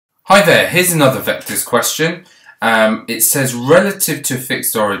Hi there, here's another vectors question. It says relative to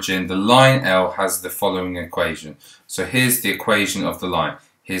fixed origin, the line L has the following equation. So here's the equation of the line.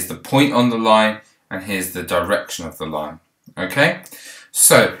 Here's the point on the line and here's the direction of the line. Okay?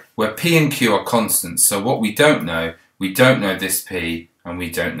 So where P and Q are constants, so what we don't know this P and we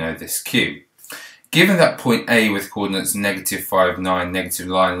don't know this Q. Given that point A with coordinates -5, 9, negative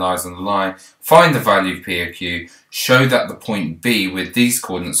line lies on the line, find the value of P or Q, show that the point B with these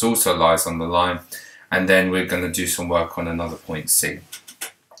coordinates also lies on the line, and then we're going to do some work on another point C.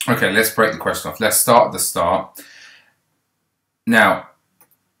 Okay, let's break the question off. Let's start at the start. Now,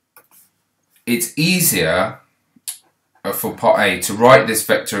 it's easier for part A to write this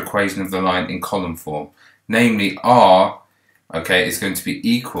vector equation of the line in column form. Namely, R, okay, is going to be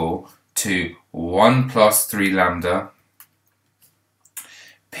equal to 1 plus 3 lambda,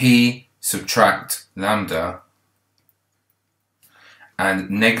 P subtract lambda, and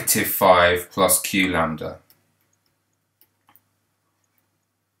 -5 plus Q lambda.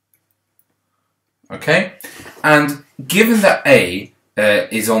 Okay? And given that A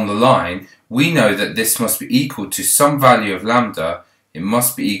is on the line, we know that this must be equal to some value of lambda. It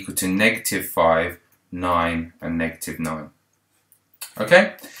must be equal to -5, 9, and -9.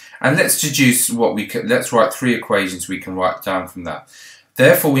 Okay? And let's deduce what we can. Let's write 3 equations we can write down from that.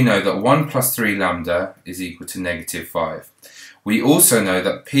 Therefore, we know that 1 plus 3 lambda is equal to -5. We also know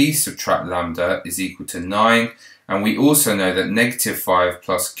that P subtract lambda is equal to 9, and we also know that -5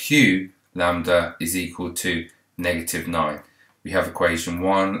 plus Q lambda is equal to -9. We have equation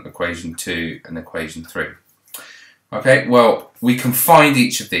 1, equation 2, and equation 3. Okay, well, we can find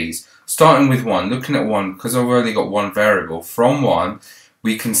each of these. Starting with 1, looking at 1, because I've only got one variable, from 1,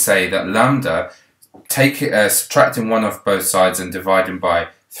 we can say that lambda, subtracting 1 off both sides and dividing by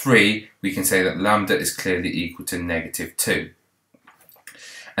 3, we can say that lambda is clearly equal to -2.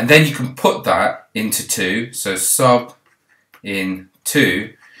 And then you can put that into 2, so sub in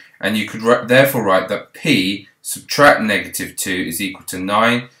 2, and you could therefore write that P subtract -2 is equal to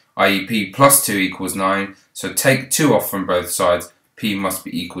 9, i.e. P plus 2 equals 9, so take 2 off from both sides, P must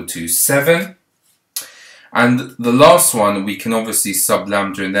be equal to 7. And the last one, we can obviously sub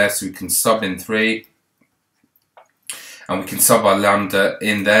lambda in there, so we can sub in 3. And we can sub our lambda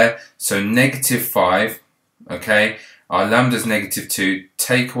in there. So -5, okay, our lambda is -2,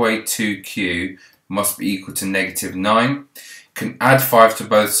 take away 2q must be equal to -9. Can add 5 to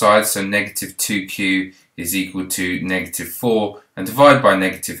both sides, so -2q is equal to -4. And divide by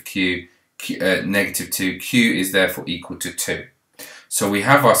 -2q is therefore equal to 2. So we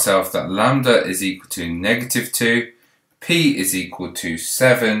have ourselves that lambda is equal to -2, P is equal to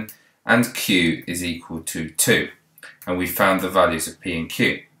 7, and Q is equal to 2. And we found the values of P and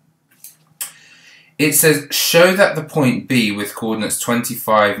Q. It says, show that the point B with coordinates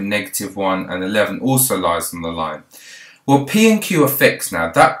 25, -1, and 11 also lies on the line. Well, P and Q are fixed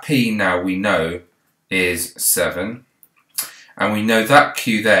now. That P now we know is 7, and we know that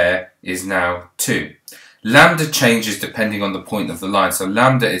Q there is now 2. Lambda changes depending on the point of the line, so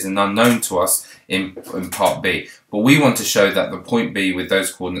lambda is an unknown to us in part B. But we want to show that the point B with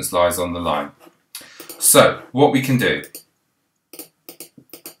those coordinates lies on the line. So, what we can do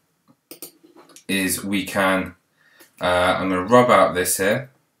is we can, I'm going to rub out this here.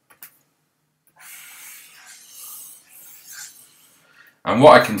 And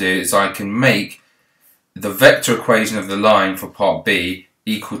what I can do is I can make the vector equation of the line for part B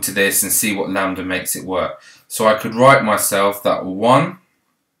equal to this and see what lambda makes it work. So I could write myself that 1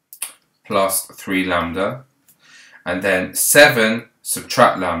 plus 3 lambda, and then 7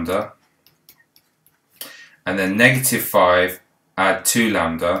 subtract lambda, and then -5 add 2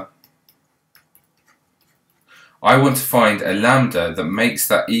 lambda. I want to find a lambda that makes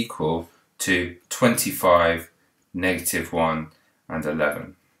that equal to 25, -1, and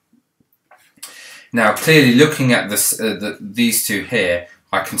 11. Now, clearly, looking at this, these two here,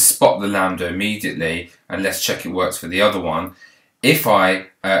 I can spot the lambda immediately, and let's check it works for the other one. If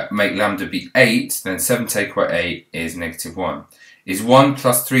I make lambda be 8, then 7 take away 8 is -1. Is 1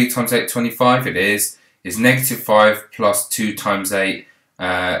 plus 3 times 8 25? It is. Is -5 plus 2 times 8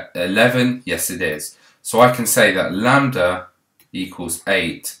 11? Yes, it is. So I can say that lambda equals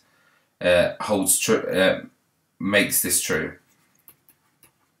 8 holds true, makes this true.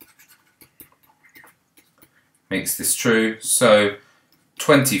 Makes this true. So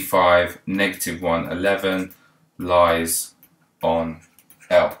 25, -1, 11 lies on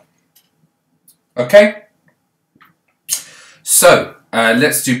L. Okay? So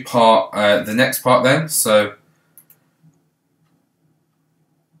let's do the next part then. So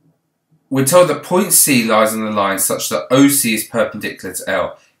we're told that point C lies on the line such that OC is perpendicular to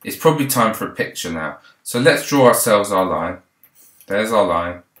L. it's probably time for a picture now. So let's draw ourselves our line. There's our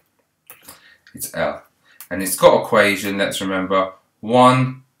line. It's L. And it's got equation, let's remember,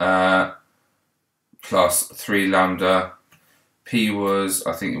 1 plus 3 lambda. P was,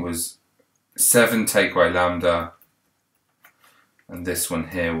 I think it was 7 take away lambda. And this one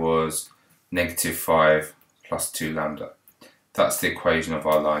here was -5 plus 2 lambda. That's the equation of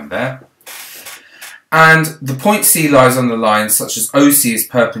our line there. And the point C lies on the line such as OC is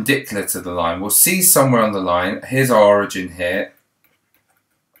perpendicular to the line. We'll see somewhere on the line. Here's our origin here.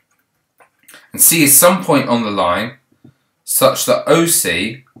 And C is some point on the line such that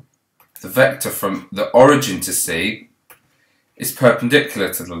OC, the vector from the origin to C, is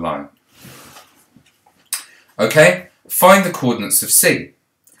perpendicular to the line. Okay, find the coordinates of C.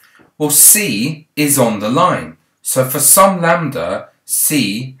 Well, C is on the line. So for some lambda,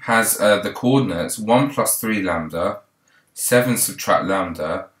 C has the coordinates 1 plus 3 lambda, 7 subtract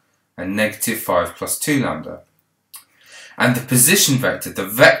lambda, and -5 plus 2 lambda. And the position vector, the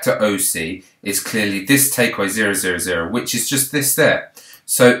vector OC, is clearly this take away 0, 0, 0, which is just this there.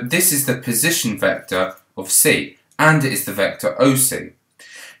 So this is the position vector of C, and it is the vector OC.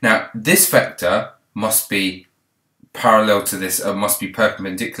 Now, this vector must be parallel to this, must be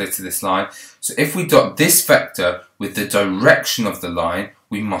perpendicular to this line. So if we dot this vector with the direction of the line,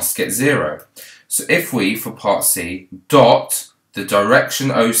 we must get 0. So if we, for part C, dot the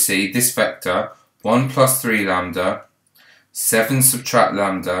direction OC, this vector, 1 plus 3 lambda, 7 subtract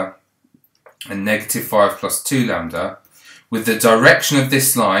lambda, and -5 plus 2 lambda, with the direction of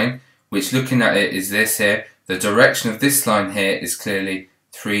this line, which looking at it is this here, the direction of this line here is clearly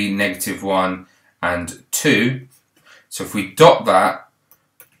 3, -1, and 2. So if we dot that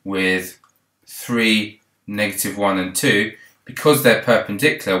with 3, -1 and 2, because they're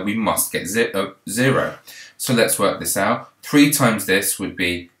perpendicular, we must get 0. So let's work this out. 3 times this would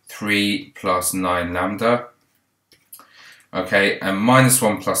be 3 plus 9 lambda. Okay, and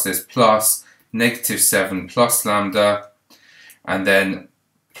 -1 plus this plus -7 plus lambda. And then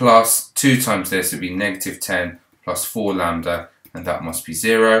plus 2 times this would be -10 plus 4 lambda, and that must be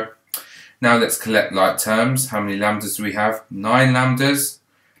 0. Now let's collect like terms. How many lambdas do we have? 9 lambdas,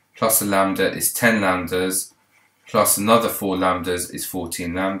 plus a lambda is 10 lambdas, plus another 4 lambdas is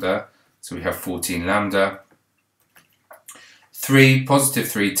 14 lambda. So we have 14 lambda. 3,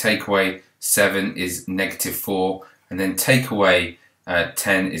 +3, take away 7 is -4, and then take away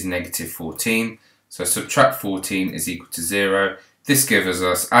 10 is -14. So subtract 14 is equal to 0. This gives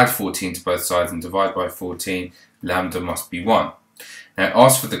us, add 14 to both sides and divide by 14, lambda must be 1. Now it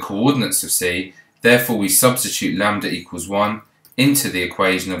asks for the coordinates of C, therefore we substitute lambda equals 1 into the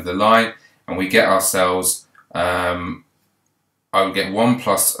equation of the line, and we get ourselves, I would get 1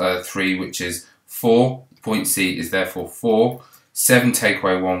 plus 3, which is 4, point C is therefore 4, 7 take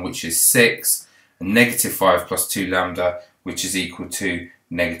away 1, which is 6, and -5 plus 2 lambda, which is equal to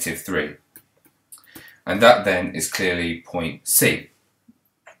 -3. And that then is clearly point C.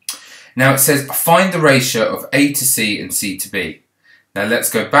 Now it says find the ratio of A to C and C to B. Now let's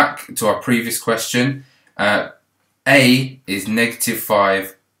go back to our previous question. A is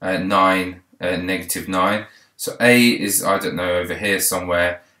 -5, 9, -9. So A is, I don't know, over here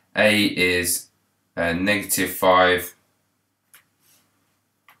somewhere. A is -5,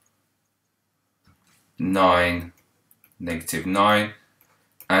 9, -9.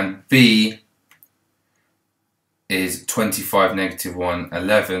 And B is 25, -1,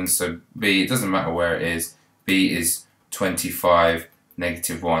 11. So B, it doesn't matter where it is. B is 25,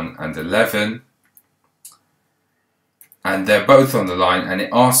 -1 and 11, and they're both on the line, and it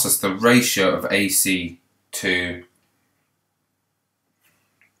asks us the ratio of AC to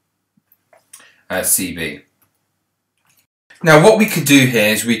CB. Now what we could do here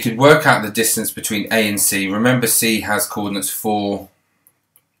is we could work out the distance between A and C. Remember, C has coordinates 4,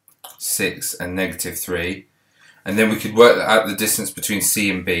 6 and -3, and then we could work out the distance between C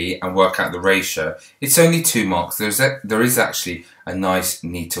and B and work out the ratio. It's only 2 marks. There is actually a nice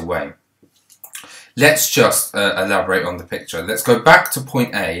neater way. Let's just elaborate on the picture. Let's go back to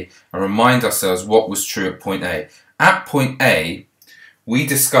point A and remind ourselves what was true at point A. At point A, we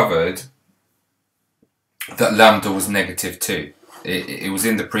discovered that lambda was -2. It was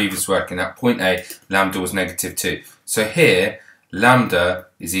in the previous work, and at point A, lambda was -2. So here, lambda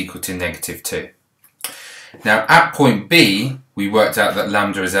is equal to -2. Now at point B, we worked out that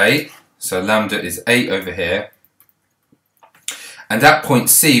lambda is 8, so lambda is 8 over here. And at point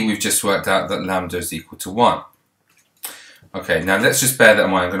C, we've just worked out that lambda is equal to 1. Okay, now let's just bear that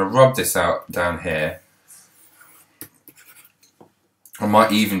in mind. I'm going to rub this out down here. I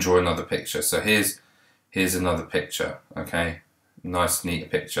might even draw another picture. So here's another picture, okay? nice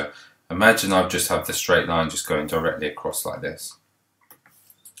neat picture. Imagine I just have the straight line just going directly across like this.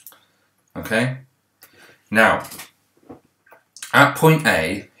 Okay? Now, at point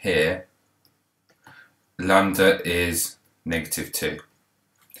A here, lambda is -2.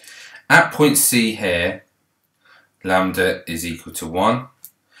 At point C here, lambda is equal to 1.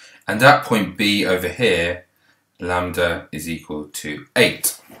 And at point B over here, lambda is equal to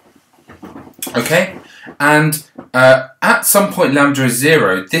 8. Okay? And at some point lambda is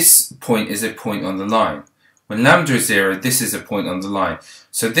 0, this point is a point on the line. When lambda is 0, this is a point on the line.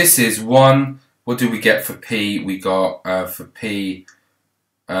 So this is 1, what do we get for P? We got for P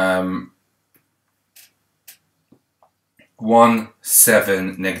 1,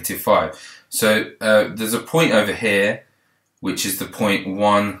 7, -5. So there's a point over here, which is the point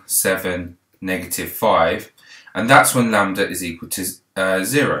 1, 7, -5, and that's when lambda is equal to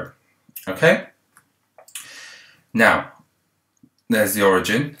 0. Okay? Now, there's the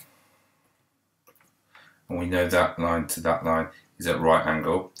origin, and we know that line to that line is at right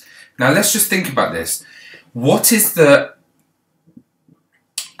angle. Now let's just think about this. What is the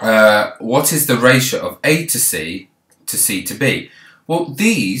ratio of A to C to B? Well,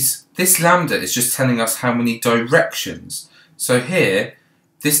 this lambda is just telling us how many directions. So here,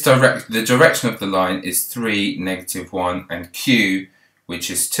 the direction of the line is 3, -1, and Q, which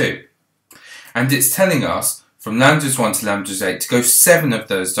is 2. And it's telling us from lambda's 1 to lambda's 8 to go 7 of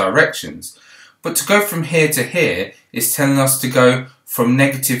those directions. But to go from here to here is telling us to go from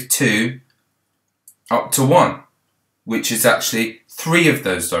 -2 up to 1, which is actually 3 of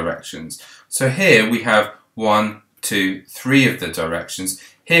those directions. So here we have 1, 2, 3 of the directions.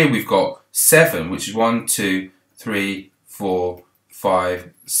 Here we've got 7, which is 1, 2, 3, 4,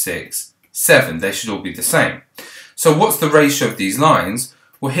 5, 6, 7. They should all be the same. So what's the ratio of these lines?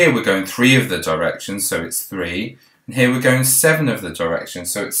 Well, here we're going 3 of the directions, so it's 3. And here we're going 7 of the directions,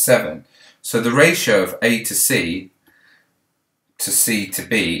 so it's 7. So the ratio of A to C to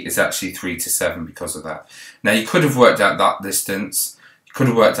B is actually 3 to 7 because of that. Now you could have worked out that distance,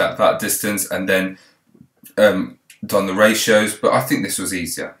 and then done the ratios, but I think this was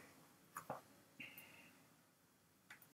easier.